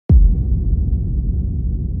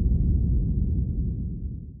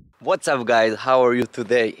What's up guys, how are you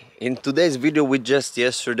today? In today's video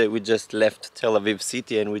yesterday we just left Tel Aviv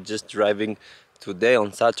city and we're just driving today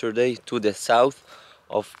on Saturday to the south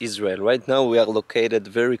of Israel. Right now we are located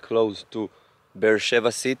very close to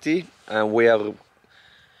Beersheba city and we are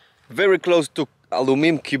very close to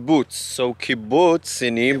Alumim Kibbutz. So Kibbutz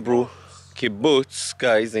in Hebrew, Kibbutz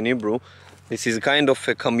guys in Hebrew, this is kind of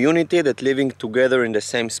a community that living together in the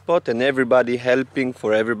same spot and everybody helping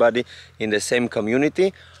for everybody in the same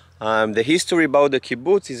community. The history about the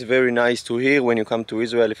kibbutz is very nice to hear when you come to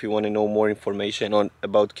Israel. If you want to know more information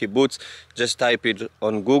about kibbutz, just type it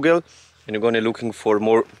on Google and you're going to looking for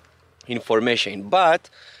more information.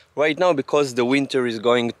 But right now, because the winter is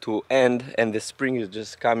going to end and the spring is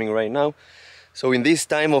just coming right now, so in this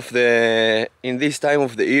time of the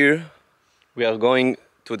year, we are going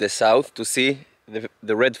to the south to see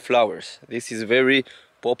the red flowers. This is very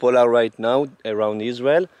popular right now around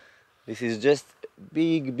Israel. This is just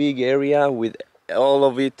big area with all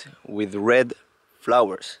of it with red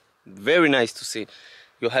flowers. Very nice to see.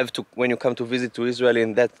 You have to, when you come to visit to Israel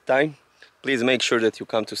in that time, please make sure that you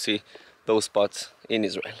come to see those spots in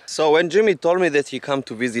Israel. So when Jimmy told me that he come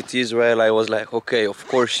to visit Israel, I was like, okay, of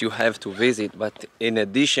course you have to visit, but in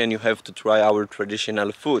addition you have to try our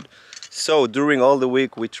traditional food. So during all the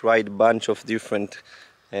week we tried a bunch of different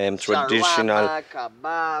traditional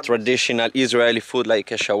Israeli food,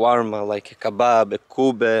 like a shawarma, like a kebab, a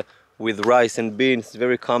kube with rice and beans. It's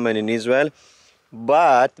very common in Israel.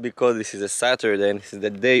 But because this is a Saturday and this is the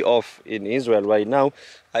day off in Israel right now,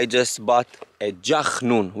 I just bought a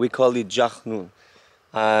jachnun. We call it jachnun.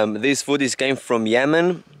 This food came from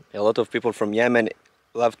Yemen. A lot of people from Yemen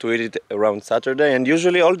love to eat it around Saturday, and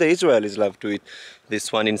usually all the Israelis love to eat this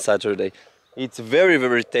one in Saturday. It's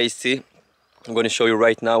very tasty. I'm going to show you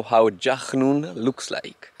right now how jachnun looks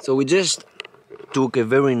like. So we just took a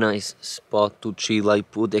very nice spot to chill. I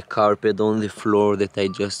put a carpet on the floor that I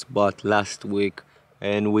just bought last week,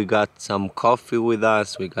 and we got some coffee with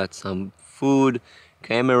us, we got some food,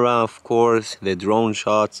 camera of course, the drone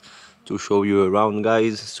shots to show you around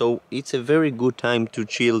guys. So it's a very good time to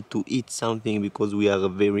chill, to eat something because we are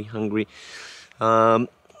very hungry.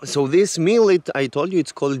 So this meal, I told you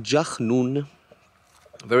it's called jachnun.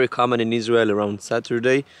 Very common in Israel around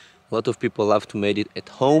Saturday. A lot of people love to make it at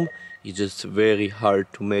home. It's just very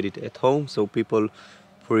hard to make it at home, so people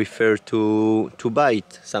prefer to buy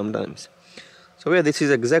it sometimes. So yeah, this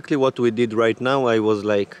is exactly what we did right now. I was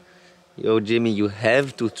like, yo Jimmy, you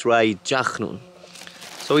have to try jachnun.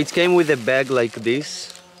 So it came with a bag like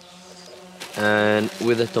this, and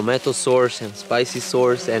with a tomato sauce and spicy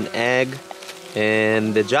sauce and egg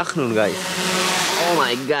and the jachnun guys. Oh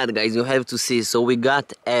my god guys, you have to see. So we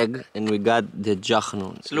got egg and we got the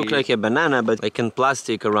jachnun. It looks like a banana but like in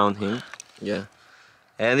plastic around him. Yeah.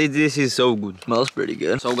 And this is so good. Smells pretty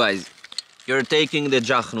good. So guys, you're taking the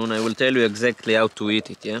jachnun. I will tell you exactly how to eat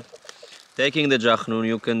it, yeah? Taking the jachnun,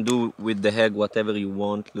 you can do with the egg whatever you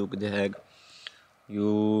want. Look, the egg.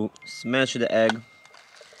 You smash the egg.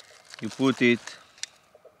 You put it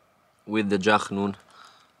with the jachnun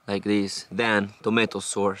like this. Then tomato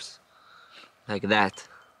sauce. Like that,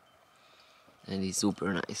 and it's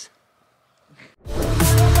super nice.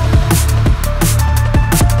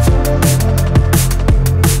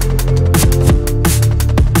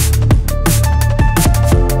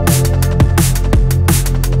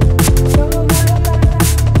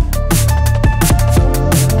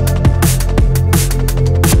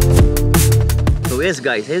 So yes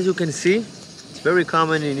guys, as you can see, it's very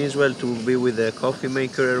common in Israel to be with a coffee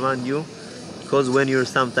maker around you. Because when you're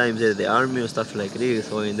sometimes at the army or stuff like this,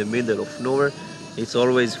 or in the middle of nowhere, it's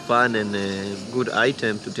always fun and a good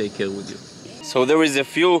item to take care with you. So there is a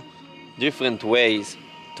few different ways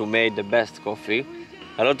to make the best coffee.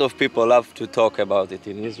 A lot of people love to talk about it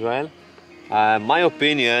in Israel. My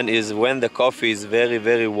opinion is when the coffee is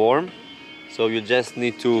very warm, so you just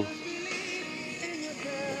need to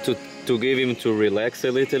give him to relax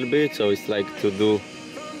a little bit. So it's like to do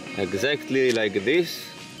exactly like this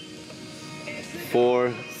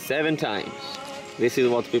for 7 times. This is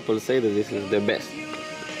what people say, that this is the best.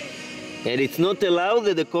 And it's not allowed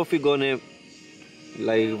that the coffee gonna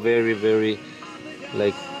like very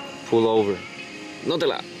like pull over. Not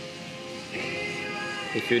allowed.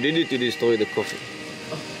 If you did it, you destroy the coffee.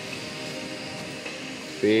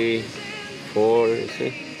 3, 4, you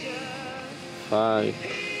see? 5,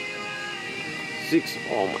 6,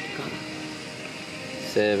 oh my god.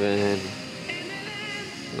 7.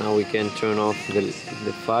 Now we can turn off the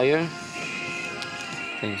fire.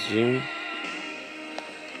 Thanks Jimmy.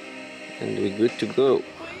 And we're good to go.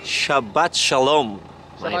 Shabbat Shalom.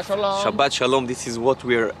 Shabbat Shalom. Shabbat Shalom. This is what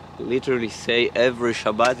we're literally say every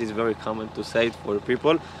Shabbat. It's very common to say it for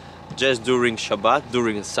people. Just during Shabbat,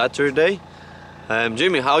 during Saturday.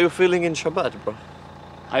 Jimmy, how are you feeling in Shabbat, bro?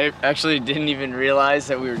 I actually didn't even realize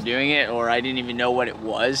that we were doing it, or I didn't even know what it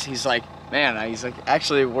was. He's like,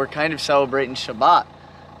 actually, we're kind of celebrating Shabbat.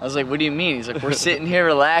 I was like, what do you mean? He's like, we're sitting here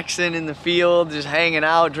relaxing in the field, just hanging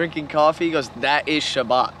out, drinking coffee. He goes, that is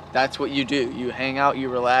Shabbat. That's what you do. You hang out, you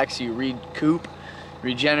relax, you recoup,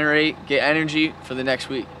 regenerate, get energy for the next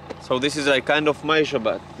week. So this is like kind of my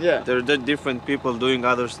Shabbat. Yeah. There are different people doing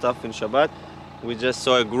other stuff in Shabbat. We just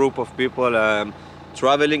saw a group of people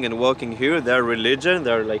traveling and walking here. Their religion,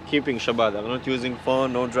 they're like keeping Shabbat. They're not using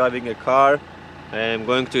phone, not driving a car,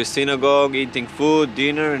 going to a synagogue, eating food,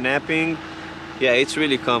 dinner, napping. Yeah, it's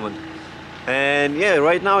really common. And yeah,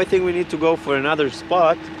 right now I think we need to go for another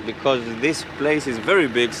spot because this place is very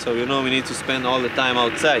big, so you know we need to spend all the time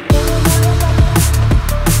outside.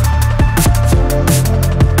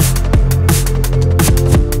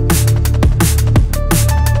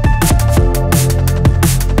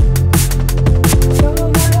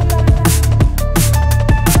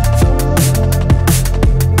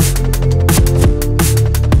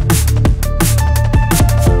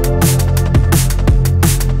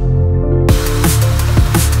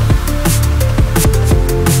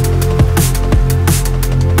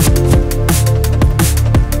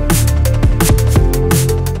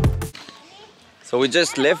 So we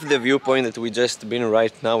just left the viewpoint that we just been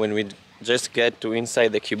right now, and we just get to inside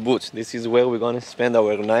the kibbutz. This is where we're gonna spend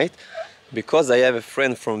our night because I have a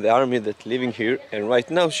friend from the army that's living here, and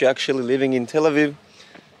right now she actually living in Tel Aviv.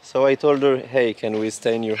 So I told her, hey, can we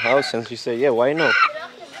stay in your house? And she said, yeah, why not?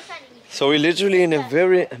 So we're literally in a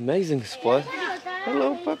very amazing spot.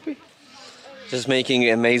 Hello, puppy. Just making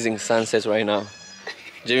amazing sunsets right now.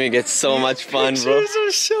 Jimmy gets so much fun, bro. These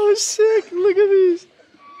are so sick. Look at these.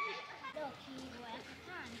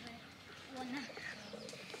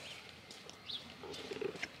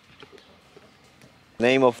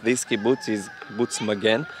 Name of this kibbutz is Kibbutz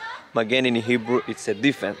Magen. Magen in Hebrew, it's a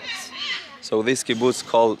defense. So this kibbutz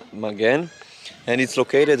called Magen, and it's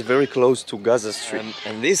located very close to Gaza Strip.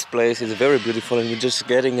 And this place is very beautiful, and we're just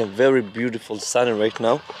getting a very beautiful sun right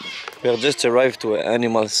now. We have just arrived to an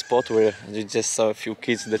animal spot where we just saw a few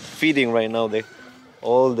kids that feeding right now.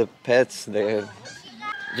 All the pets.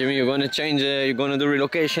 Jimmy, you're gonna change. You're gonna do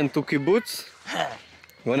relocation to kibbutz.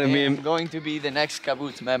 I'm going to be the next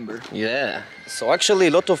kibbutz member. Yeah. So actually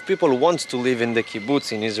a lot of people want to live in the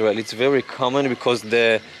kibbutz in Israel. It's very common because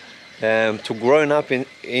to growing up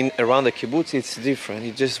in around the kibbutz, it's different.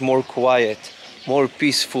 It's just more quiet, more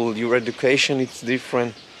peaceful. Your education, it's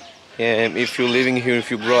different. If you're living here,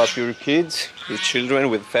 if you grow up your kids, your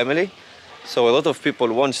children with family. So a lot of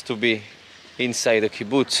people want to be inside the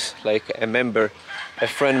kibbutz, like a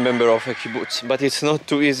friend member of a kibbutz. But it's not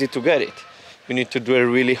too easy to get it. You need to do a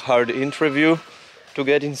really hard interview to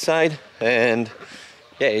get inside, and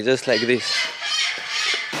yeah, it's just like this.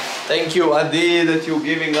 Thank you, Adi, that you're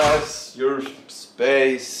giving us your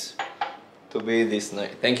space to be this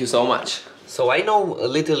night. Thank you so much. So I know a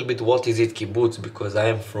little bit what is it kibbutz because I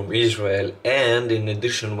am from Israel, and in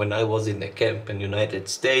addition, when I was in the camp in the United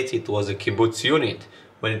States, it was a kibbutz unit.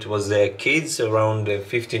 When it was kids around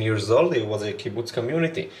 15 years old, it was a kibbutz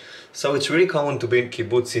community. So it's really common to be in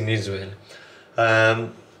kibbutz in Israel.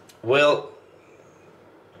 Well,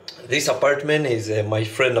 this apartment is my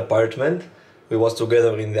friend's apartment. We was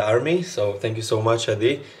together in the army, so thank you so much,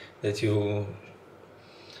 Adi, that you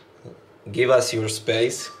give us your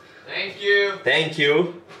space. Thank you. Thank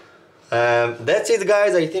you. That's it,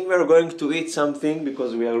 guys. I think we're going to eat something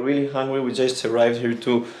because we are really hungry. We just arrived here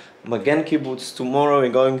to Magen Kibbutz. Tomorrow we're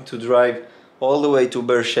going to drive all the way to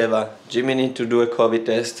Beersheba. Jimmy needs to do a COVID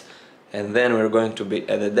test, and then we're going to be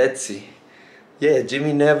at the Dead Sea. Yeah,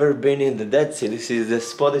 Jimmy never been in the Dead Sea. This is the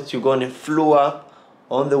spot that you're gonna flew up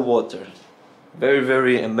on the water. Very,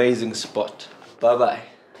 very amazing spot. Bye-bye.